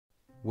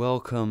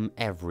Welcome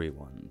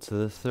everyone to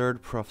the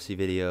third prophecy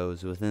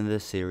videos within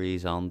this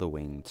series on the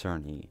winged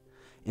tourney.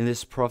 In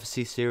this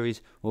prophecy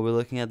series, we'll be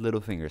looking at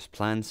Littlefinger's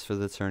plans for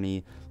the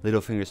tourney,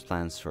 Littlefinger's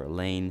plans for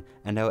Elaine,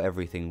 and how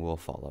everything will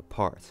fall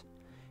apart.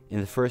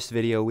 In the first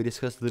video, we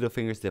discussed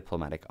Littlefinger's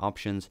diplomatic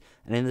options,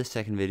 and in the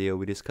second video,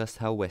 we discussed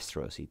how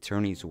Westerosi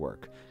tourneys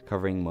work,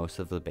 covering most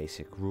of the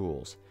basic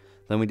rules.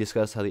 Then we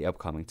discussed how the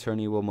upcoming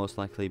tourney will most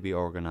likely be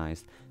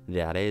organized,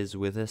 that is,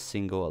 with a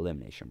single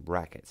elimination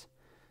bracket.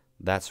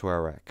 That's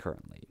where we're at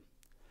currently.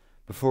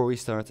 Before we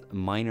start,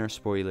 minor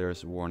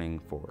spoilers warning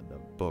for the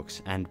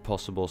books and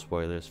possible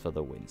spoilers for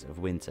the Winds of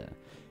Winter.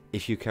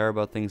 If you care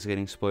about things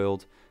getting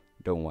spoiled,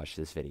 don't watch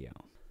this video.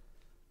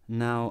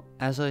 Now,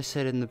 as I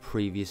said in the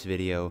previous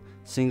video,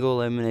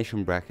 single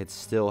elimination brackets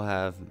still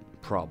have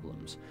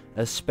problems,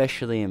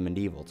 especially in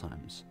medieval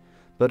times.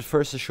 But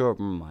first, a short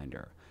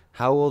reminder.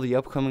 How will the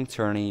upcoming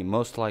tourney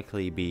most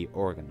likely be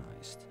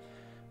organized?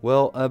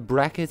 Well, a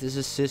bracket is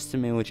a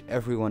system in which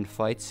everyone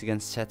fights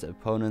against set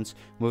opponents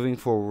moving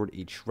forward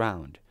each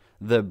round.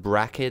 The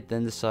bracket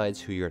then decides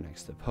who your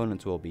next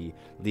opponent will be,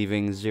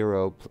 leaving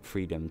zero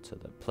freedom to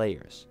the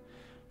players.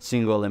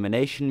 Single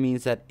elimination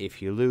means that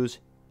if you lose,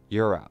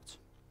 you're out.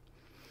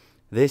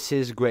 This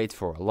is great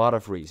for a lot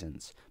of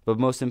reasons, but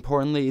most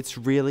importantly, it's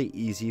really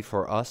easy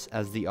for us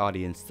as the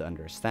audience to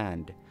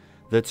understand.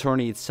 The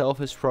tourney itself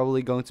is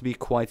probably going to be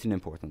quite an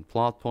important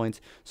plot point,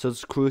 so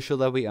it's crucial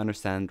that we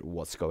understand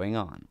what's going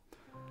on.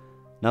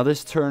 Now,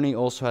 this tourney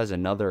also has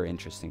another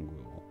interesting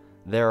rule.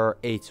 There are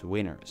 8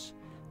 winners.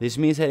 This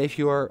means that if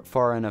you are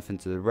far enough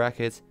into the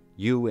bracket,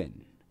 you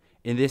win.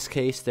 In this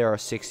case, there are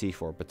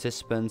 64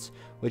 participants,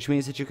 which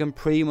means that you can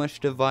pretty much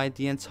divide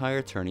the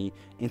entire tourney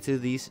into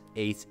these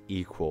 8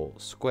 equal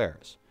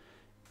squares.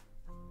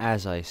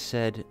 As I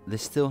said,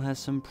 this still has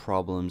some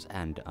problems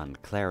and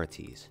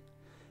unclarities.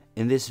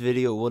 In this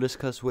video, we'll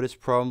discuss what is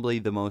probably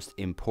the most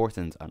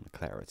important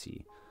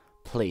unclarity: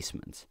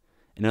 placement.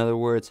 In other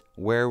words,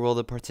 where will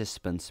the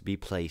participants be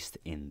placed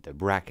in the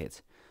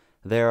bracket?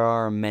 There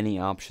are many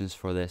options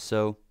for this,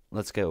 so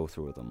let's go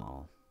through them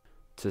all.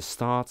 To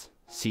start,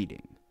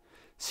 seeding.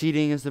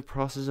 Seeding is the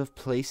process of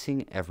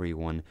placing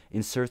everyone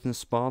in certain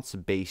spots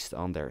based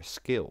on their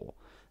skill.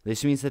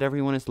 This means that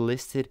everyone is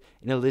listed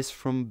in a list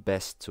from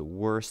best to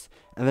worst,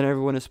 and then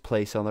everyone is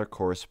placed on their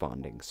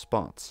corresponding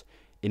spots.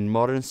 In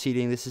modern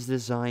seeding, this is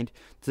designed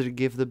to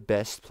give the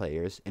best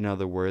players, in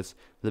other words,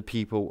 the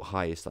people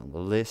highest on the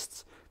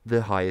lists,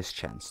 the highest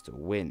chance to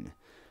win.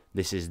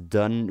 This is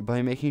done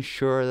by making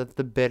sure that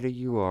the better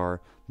you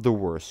are, the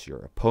worse your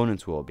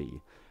opponent will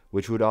be,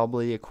 which would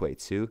obviously equate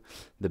to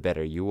the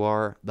better you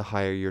are, the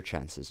higher your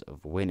chances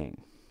of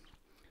winning.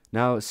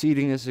 Now,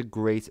 seeding is a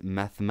great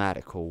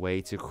mathematical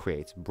way to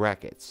create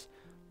brackets,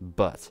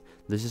 but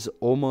this is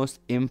almost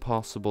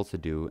impossible to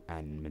do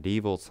in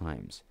medieval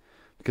times.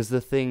 Because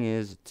the thing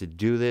is, to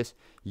do this,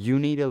 you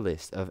need a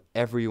list of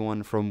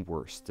everyone from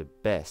worst to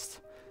best.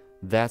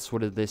 That's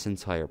what this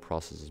entire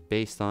process is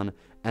based on,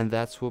 and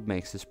that's what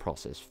makes this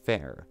process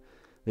fair.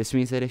 This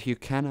means that if you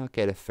cannot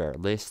get a fair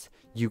list,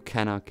 you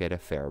cannot get a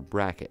fair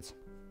bracket.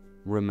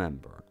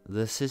 Remember,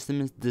 the system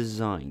is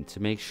designed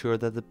to make sure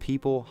that the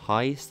people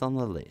highest on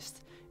the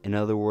list, in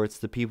other words,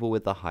 the people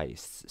with the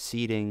highest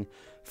seeding,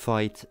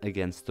 fight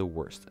against the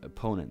worst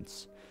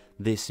opponents.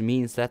 This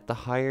means that the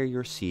higher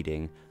your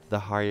seeding, the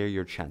higher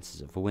your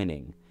chances of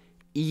winning,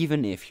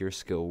 even if your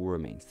skill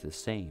remains the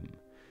same.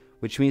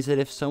 Which means that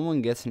if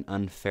someone gets an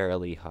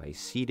unfairly high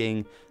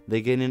seeding,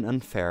 they get an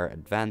unfair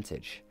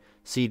advantage.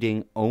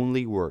 Seeding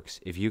only works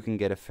if you can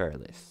get a fair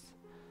list.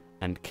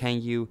 And can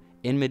you,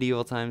 in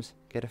medieval times,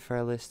 get a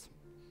fair list?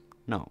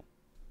 No.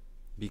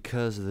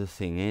 Because the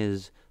thing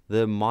is,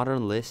 the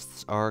modern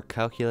lists are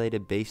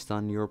calculated based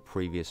on your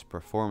previous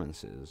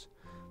performances.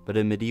 But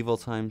in medieval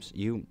times,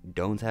 you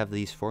don't have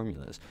these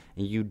formulas,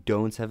 and you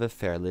don't have a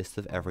fair list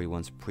of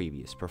everyone's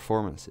previous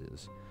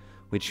performances,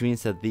 which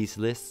means that these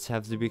lists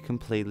have to be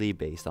completely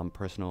based on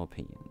personal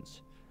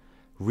opinions.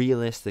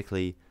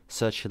 Realistically,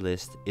 such a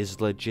list is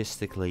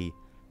logistically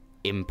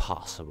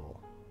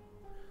impossible.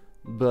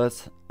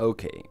 But,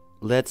 okay,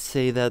 let's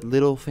say that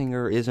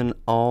Littlefinger is an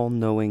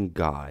all-knowing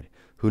god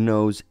who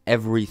knows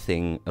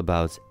everything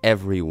about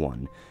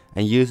everyone,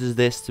 and uses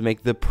this to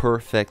make the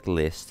perfect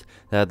list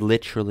that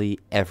literally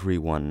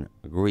everyone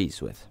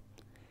agrees with.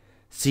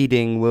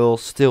 Seeding will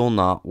still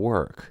not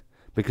work,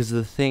 because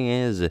the thing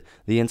is,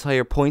 the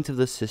entire point of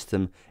the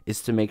system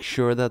is to make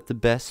sure that the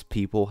best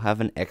people have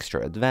an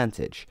extra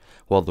advantage,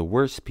 while the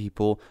worst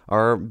people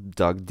are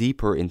dug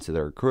deeper into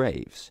their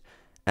graves.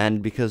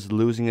 And because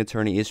losing a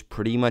tourney is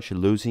pretty much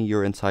losing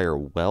your entire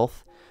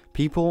wealth,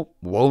 people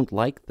won't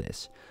like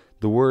this.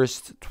 The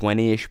worst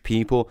 20-ish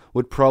people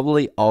would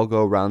probably all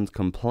go around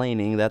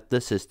complaining that the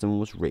system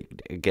was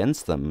rigged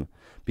against them,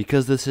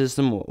 because the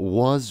system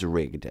was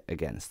rigged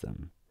against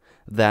them.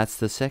 That's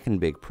the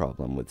second big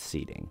problem with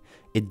seeding.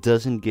 It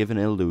doesn't give an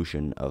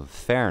illusion of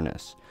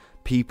fairness.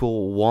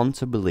 People want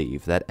to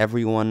believe that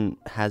everyone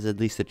has at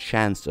least a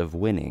chance of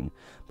winning,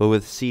 but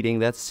with seeding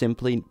that's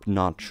simply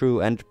not true,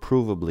 and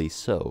provably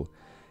so.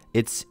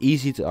 It's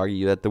easy to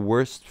argue that the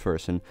worst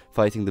person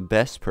fighting the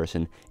best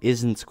person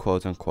isn't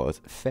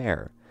quote-unquote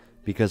fair,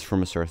 because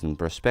from a certain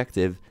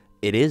perspective,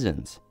 it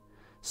isn't.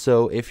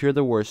 So if you're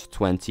the worst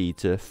 20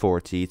 to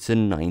 40 to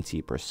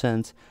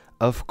 90%,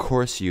 of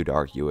course you'd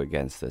argue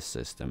against this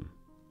system.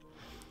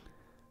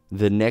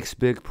 The next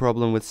big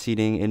problem with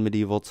seeding in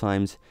medieval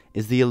times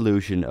is the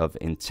illusion of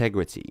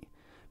integrity.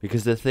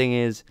 Because the thing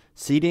is,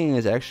 seeding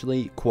is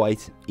actually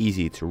quite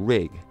easy to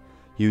rig.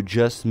 You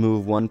just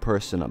move one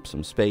person up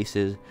some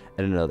spaces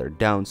and another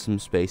down some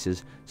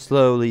spaces,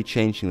 slowly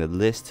changing the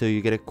list till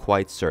you get a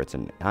quite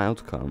certain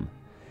outcome.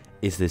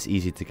 Is this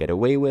easy to get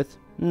away with?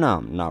 No,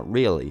 not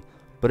really,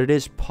 but it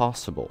is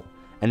possible,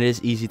 and it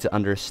is easy to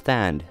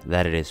understand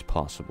that it is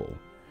possible.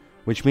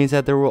 Which means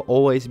that there will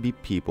always be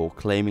people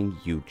claiming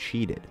you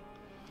cheated.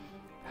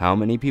 How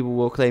many people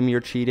will claim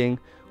you're cheating?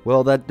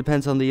 Well, that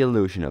depends on the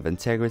illusion of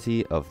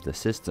integrity of the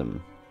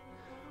system.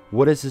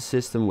 What is a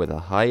system with a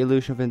high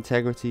illusion of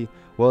integrity?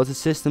 Well, it's a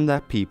system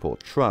that people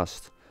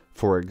trust.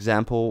 For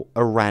example,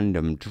 a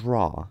random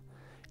draw.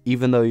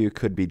 Even though you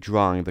could be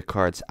drawing the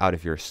cards out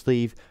of your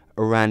sleeve,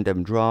 a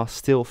random draw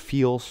still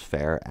feels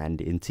fair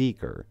and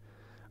integer.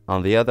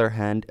 On the other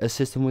hand, a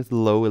system with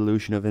low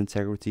illusion of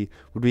integrity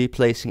would be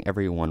placing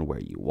everyone where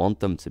you want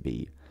them to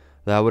be.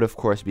 That would of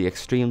course be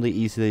extremely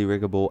easily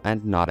riggable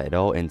and not at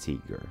all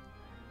integer.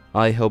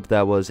 I hope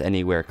that was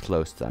anywhere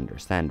close to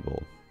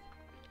understandable.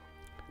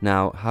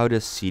 Now, how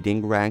does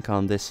seeding rank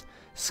on this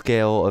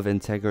scale of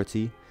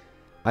integrity?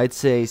 I'd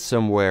say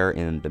somewhere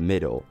in the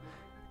middle.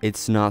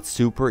 It's not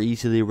super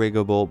easily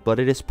riggable, but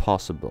it is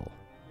possible.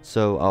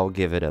 So I'll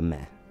give it a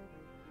meh.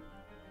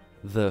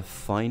 The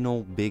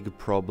final big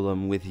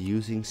problem with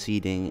using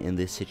seeding in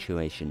this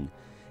situation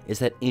is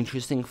that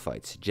interesting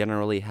fights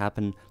generally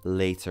happen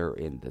later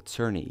in the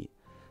tourney.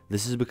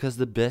 This is because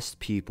the best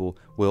people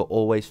will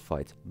always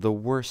fight the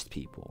worst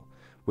people,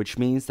 which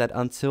means that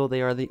until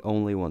they are the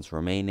only ones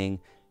remaining,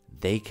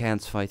 they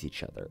can't fight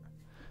each other.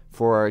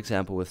 For our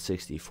example with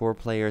 64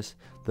 players,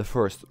 the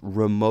first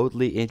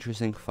remotely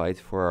interesting fight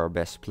for our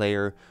best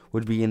player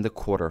would be in the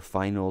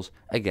quarterfinals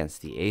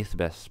against the 8th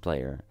best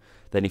player.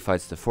 Then he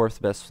fights the 4th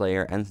best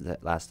player and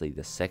lastly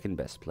the 2nd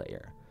best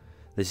player.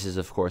 This is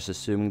of course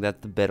assuming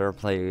that the better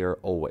player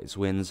always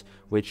wins,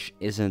 which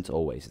isn't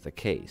always the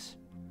case.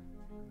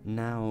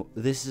 Now,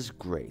 this is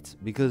great,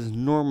 because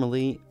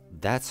normally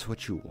that's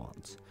what you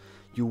want.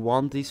 You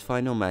want these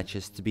final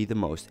matches to be the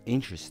most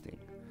interesting.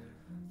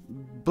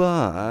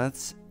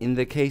 But in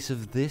the case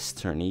of this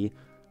tourney,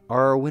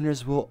 our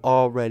winners will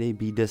already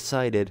be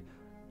decided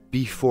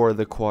before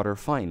the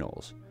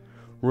quarterfinals.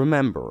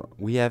 Remember,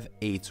 we have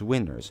 8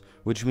 winners,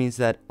 which means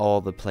that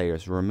all the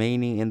players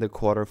remaining in the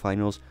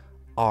quarterfinals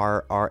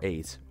are our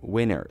 8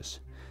 winners.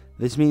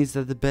 This means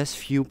that the best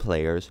few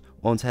players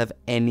won't have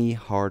any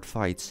hard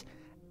fights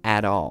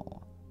at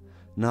all.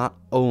 Not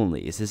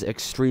only is this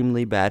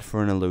extremely bad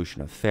for an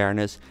illusion of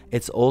fairness,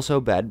 it's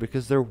also bad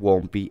because there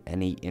won't be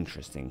any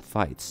interesting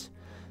fights.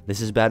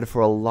 This is bad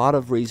for a lot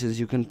of reasons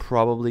you can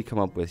probably come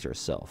up with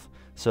yourself,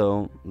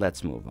 so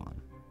let's move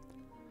on.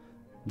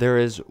 There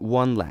is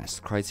one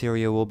last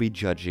criteria we'll be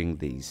judging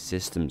these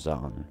systems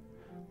on: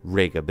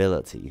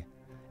 riggability.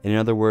 In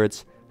other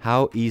words,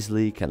 how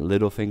easily can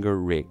Littlefinger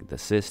rig the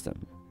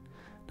system?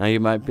 Now you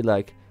might be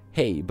like,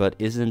 hey, but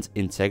isn't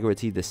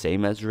integrity the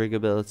same as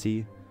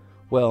riggability?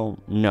 Well,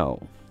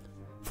 no.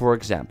 For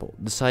example,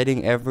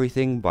 deciding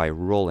everything by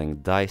rolling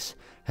dice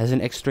has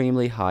an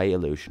extremely high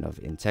illusion of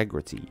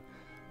integrity,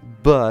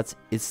 but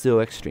it's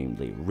still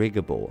extremely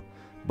riggable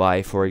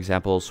by, for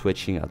example,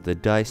 switching out the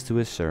dice to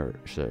assert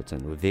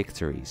certain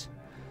victories.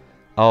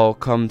 I'll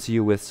come to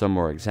you with some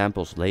more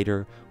examples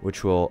later,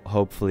 which will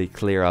hopefully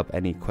clear up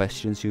any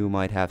questions you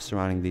might have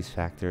surrounding these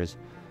factors,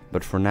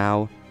 but for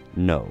now,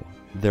 no,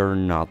 they're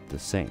not the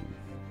same.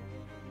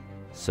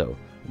 So,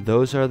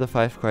 those are the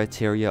 5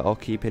 criteria I'll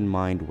keep in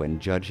mind when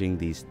judging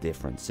these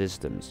different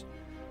systems.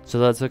 So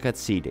let's look at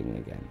seeding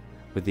again,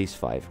 with these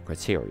 5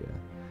 criteria.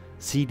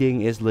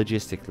 Seeding is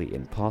logistically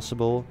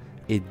impossible,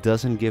 it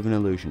doesn't give an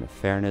illusion of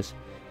fairness,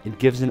 it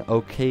gives an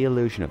okay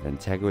illusion of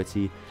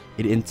integrity,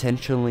 it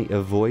intentionally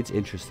avoids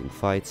interesting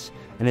fights,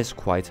 and is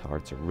quite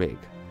hard to rig.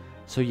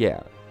 So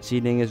yeah,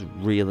 seeding is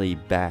really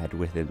bad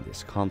within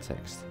this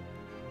context.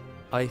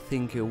 I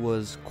think it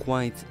was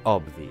quite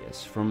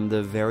obvious from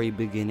the very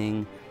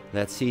beginning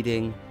that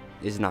seeding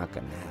is not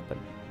gonna happen.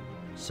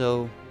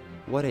 So,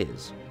 what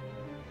is?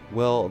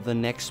 Well, the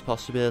next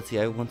possibility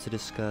I want to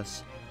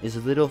discuss is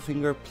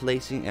Littlefinger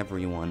placing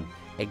everyone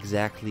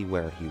exactly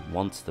where he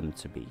wants them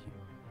to be.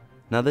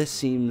 Now this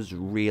seems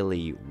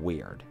really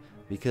weird,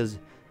 because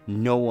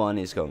no one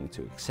is going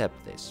to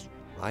accept this,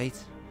 right?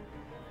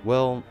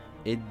 Well,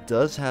 it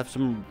does have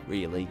some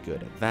really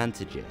good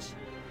advantages.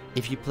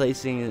 If you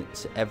placing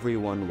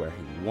everyone where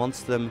he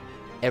wants them,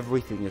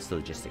 everything is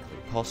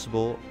logistically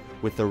possible.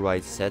 With the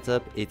right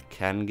setup, it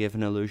can give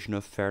an illusion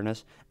of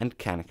fairness and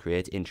can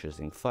create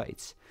interesting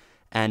fights.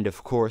 And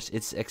of course,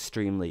 it's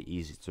extremely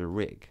easy to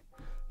rig.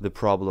 The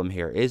problem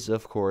here is,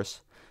 of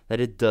course, that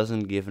it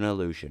doesn't give an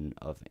illusion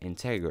of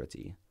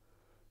integrity.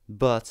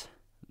 But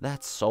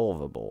that's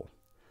solvable.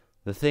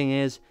 The thing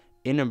is,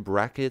 in a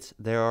bracket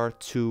there are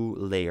two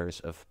layers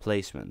of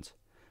placement.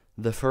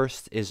 The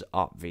first is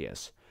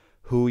obvious,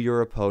 who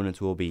your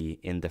opponent will be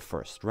in the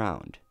first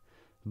round.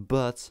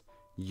 But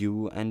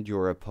you and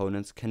your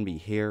opponent can be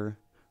here,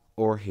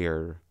 or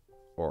here,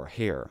 or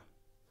here.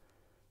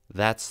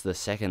 That's the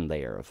second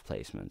layer of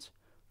placement,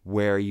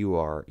 where you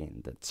are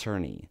in the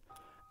tourney.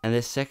 And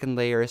this second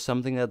layer is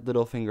something that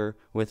Littlefinger,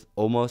 with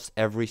almost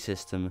every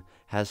system,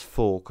 has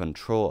full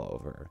control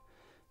over.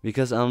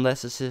 Because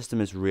unless a system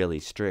is really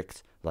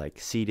strict, like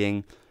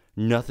seeding,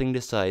 nothing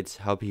decides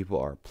how people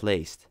are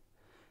placed.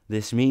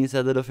 This means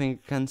that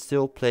Littlefinger can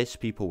still place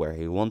people where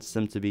he wants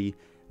them to be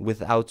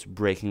without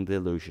breaking the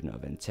illusion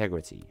of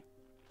integrity.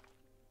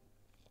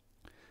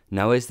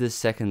 Now, is this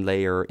second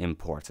layer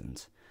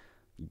important?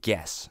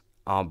 Yes,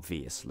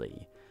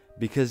 obviously,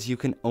 because you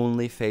can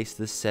only face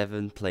the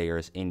 7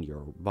 players in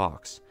your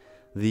box.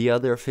 The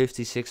other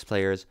 56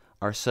 players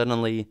are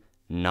suddenly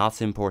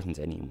not important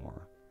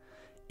anymore.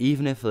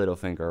 Even if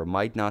Littlefinger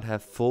might not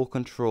have full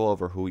control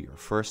over who your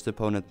first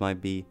opponent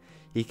might be,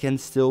 he can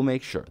still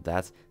make sure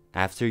that,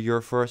 after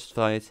your first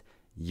fight,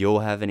 you'll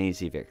have an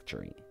easy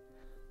victory.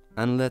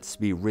 And let's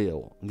be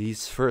real,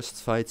 these first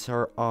fights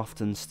are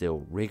often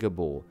still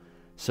riggable,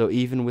 so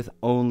even with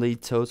only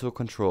total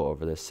control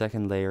over the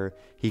second layer,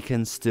 he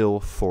can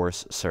still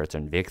force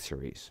certain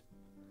victories.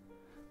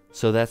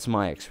 So that's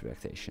my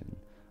expectation.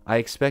 I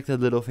expect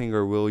that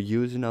Littlefinger will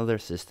use another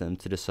system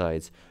to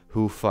decide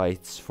who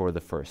fights for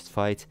the first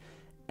fight,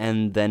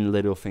 and then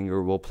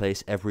Littlefinger will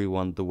place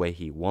everyone the way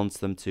he wants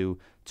them to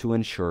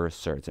ensure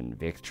certain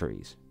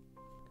victories.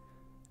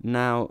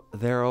 Now,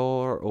 there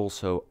are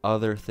also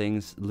other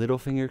things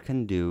Littlefinger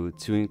can do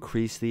to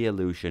increase the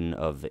illusion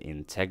of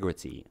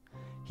integrity.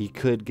 He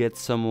could get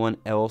someone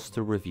else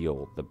to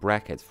reveal the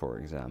bracket, for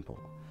example.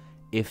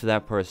 If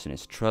that person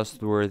is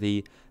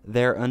trustworthy,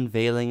 their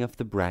unveiling of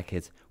the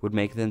bracket would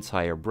make the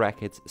entire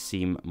bracket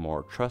seem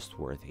more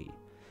trustworthy.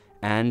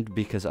 And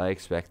because I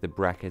expect the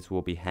brackets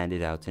will be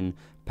handed out in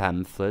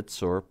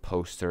pamphlets or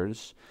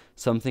posters,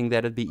 something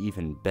that'd be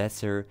even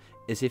better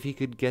is if he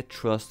could get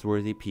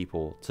trustworthy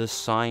people to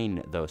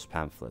sign those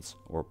pamphlets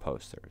or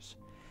posters.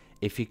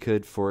 If he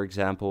could, for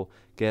example,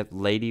 get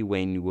Lady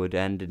Waynwood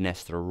and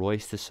Nestor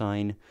Royce to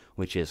sign,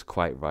 which is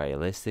quite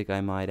realistic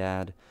I might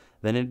add,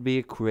 then it'd be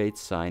a great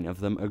sign of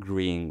them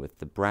agreeing with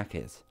the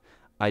bracket.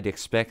 I'd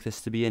expect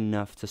this to be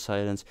enough to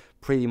silence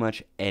pretty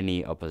much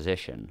any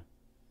opposition.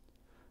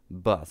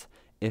 But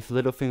if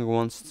Littlefinger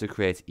wants to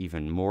create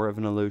even more of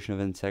an illusion of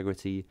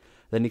integrity,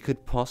 then he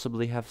could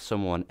possibly have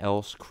someone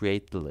else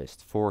create the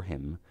list for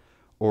him,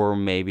 or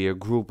maybe a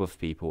group of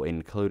people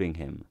including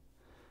him.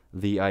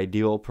 The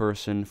ideal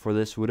person for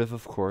this would have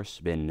of course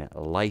been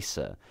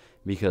Lysa,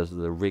 because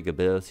the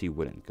riggability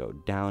wouldn't go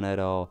down at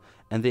all,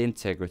 and the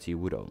integrity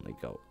would only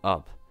go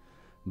up.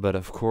 But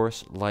of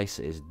course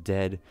Lysa is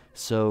dead,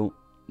 so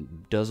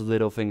does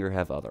Littlefinger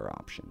have other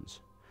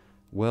options?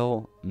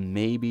 Well,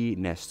 maybe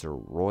Nestor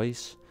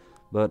Royce,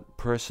 but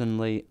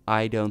personally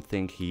I don't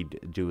think he'd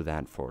do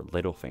that for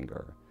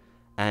Littlefinger.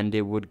 And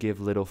it would give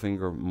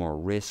Littlefinger more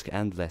risk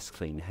and less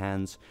clean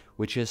hands,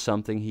 which is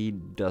something he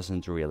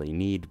doesn't really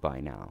need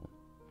by now.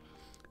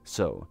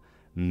 So,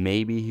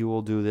 maybe he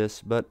will do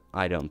this, but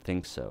I don't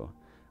think so.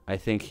 I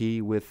think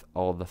he, with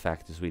all the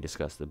factors we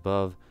discussed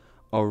above,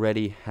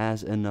 already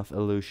has enough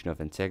illusion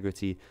of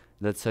integrity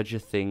that such a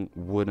thing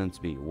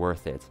wouldn't be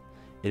worth it.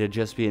 It'd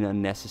just be an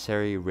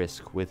unnecessary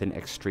risk with an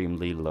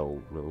extremely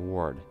low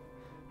reward.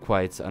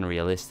 Quite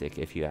unrealistic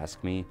if you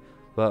ask me,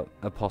 but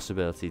a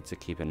possibility to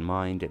keep in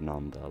mind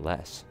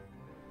nonetheless.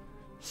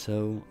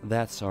 So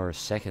that's our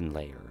second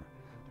layer.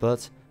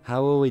 But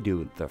how will we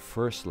do the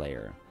first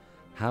layer?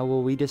 How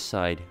will we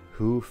decide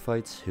who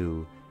fights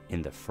who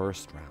in the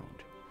first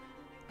round?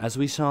 As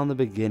we saw in the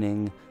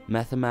beginning,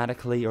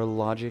 mathematically or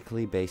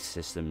logically based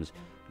systems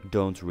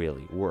don't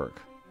really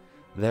work.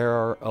 There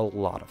are a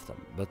lot of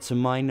them, but to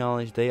my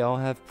knowledge they all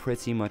have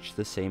pretty much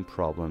the same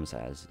problems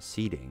as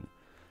seeding.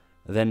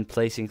 Then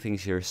placing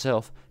things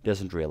yourself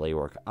doesn't really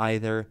work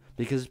either,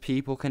 because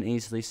people can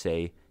easily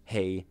say,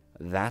 hey,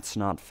 that's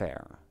not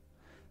fair.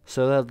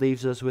 So that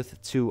leaves us with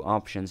two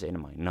options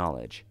in my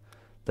knowledge: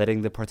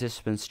 letting the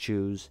participants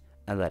choose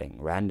and letting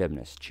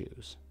randomness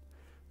choose.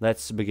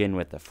 Let's begin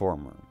with the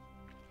former.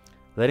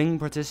 Letting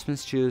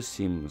participants choose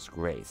seems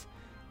great,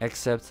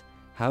 except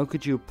how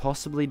could you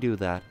possibly do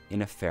that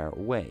in a fair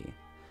way?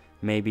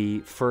 Maybe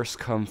first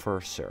come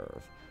first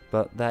serve,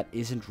 but that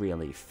isn't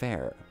really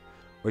fair.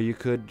 Or you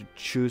could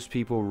choose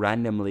people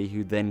randomly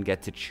who then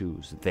get to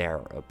choose their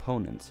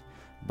opponent.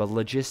 But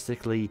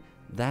logistically,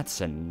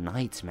 that's a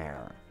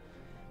nightmare.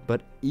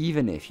 But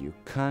even if you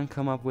can't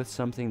come up with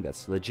something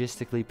that's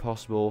logistically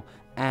possible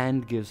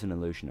and gives an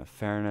illusion of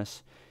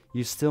fairness,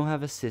 you still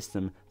have a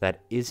system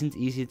that isn't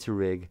easy to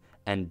rig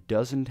and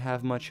doesn't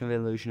have much of an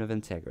illusion of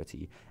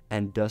integrity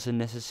and doesn't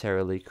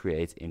necessarily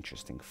create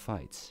interesting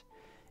fights.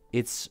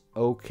 It's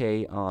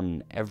okay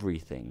on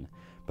everything,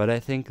 but I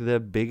think the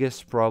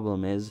biggest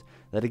problem is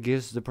that it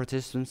gives the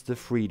participants the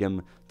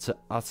freedom to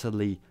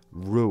utterly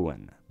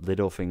ruin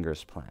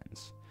Littlefinger's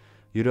plans.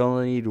 You'd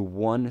only need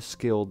one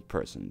skilled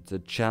person to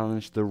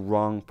challenge the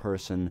wrong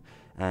person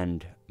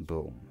and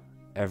boom,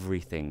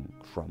 everything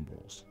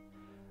crumbles.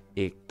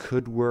 It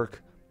could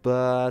work,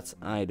 but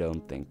I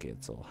don't think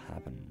it'll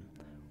happen.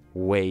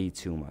 Way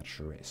too much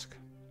risk.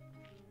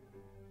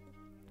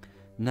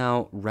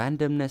 Now,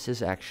 randomness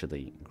is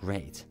actually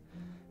great.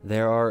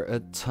 There are a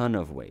ton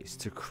of ways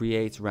to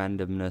create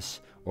randomness,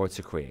 or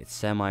to create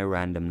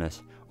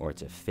semi-randomness, or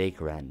to fake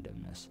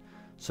randomness,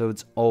 so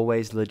it's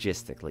always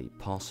logistically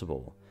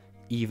possible,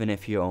 even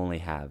if you only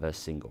have a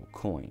single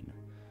coin.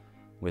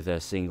 With a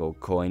single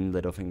coin,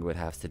 Littlefinger would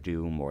have to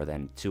do more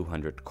than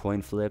 200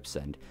 coin flips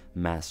and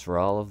mass for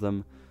all of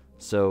them,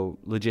 so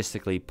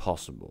logistically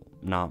possible,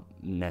 not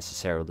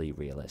necessarily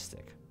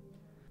realistic.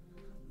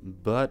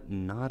 But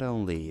not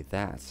only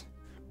that,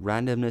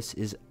 randomness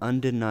is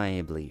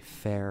undeniably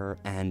fair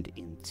and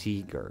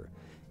integer.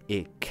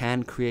 It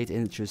can create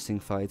interesting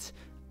fights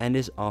and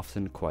is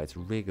often quite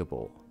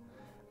riggable.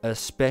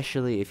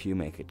 Especially if you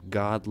make it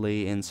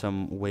godly in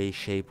some way,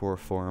 shape or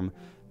form,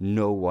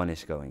 no one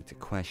is going to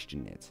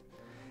question it.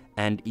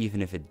 And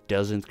even if it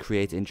doesn't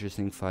create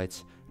interesting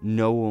fights,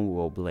 no one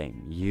will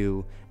blame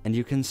you, and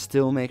you can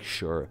still make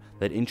sure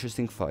that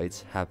interesting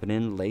fights happen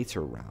in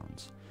later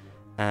rounds.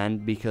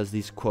 And because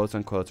these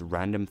quote-unquote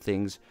random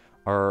things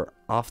are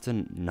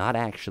often not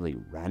actually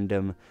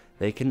random,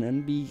 they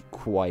can be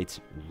quite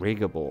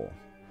riggable.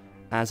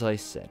 As I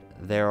said,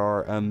 there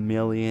are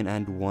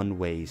 1,000,001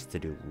 ways to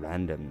do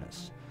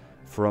randomness,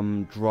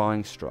 from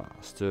drawing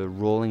straws to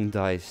rolling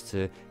dice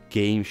to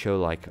game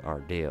show-like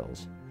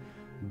ordeals.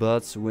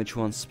 But which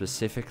one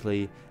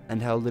specifically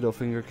and how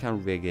Littlefinger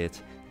can rig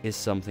it is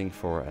something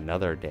for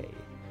another day.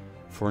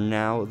 For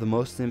now, the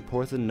most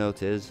important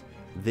note is,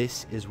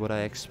 this is what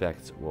I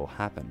expect will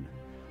happen.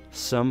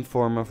 Some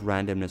form of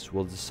randomness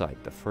will decide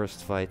the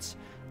first fights,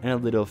 and a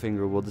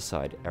Littlefinger will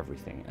decide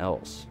everything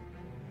else.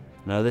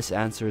 Now this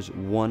answers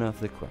one of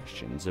the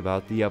questions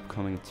about the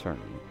upcoming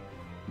tourney,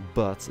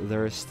 but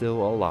there is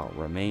still a lot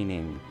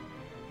remaining.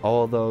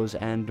 All those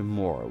and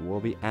more will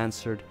be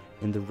answered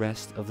in the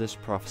rest of this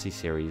prophecy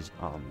series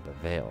on the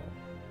Vale.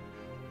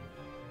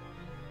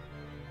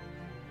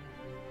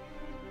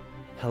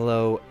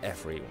 Hello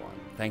everyone,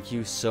 thank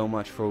you so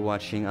much for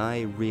watching,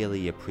 I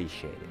really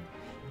appreciate it.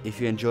 If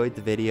you enjoyed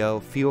the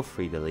video, feel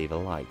free to leave a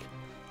like.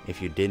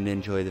 If you didn't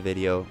enjoy the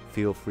video,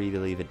 feel free to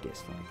leave a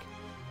dislike.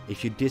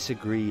 If you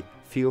disagree,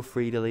 feel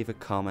free to leave a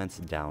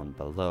comment down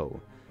below.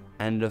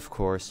 And of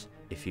course,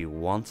 if you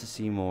want to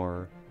see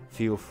more,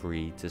 feel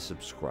free to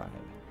subscribe.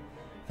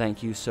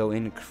 Thank you so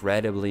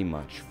incredibly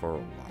much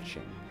for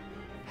watching.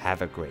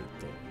 Have a great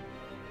day.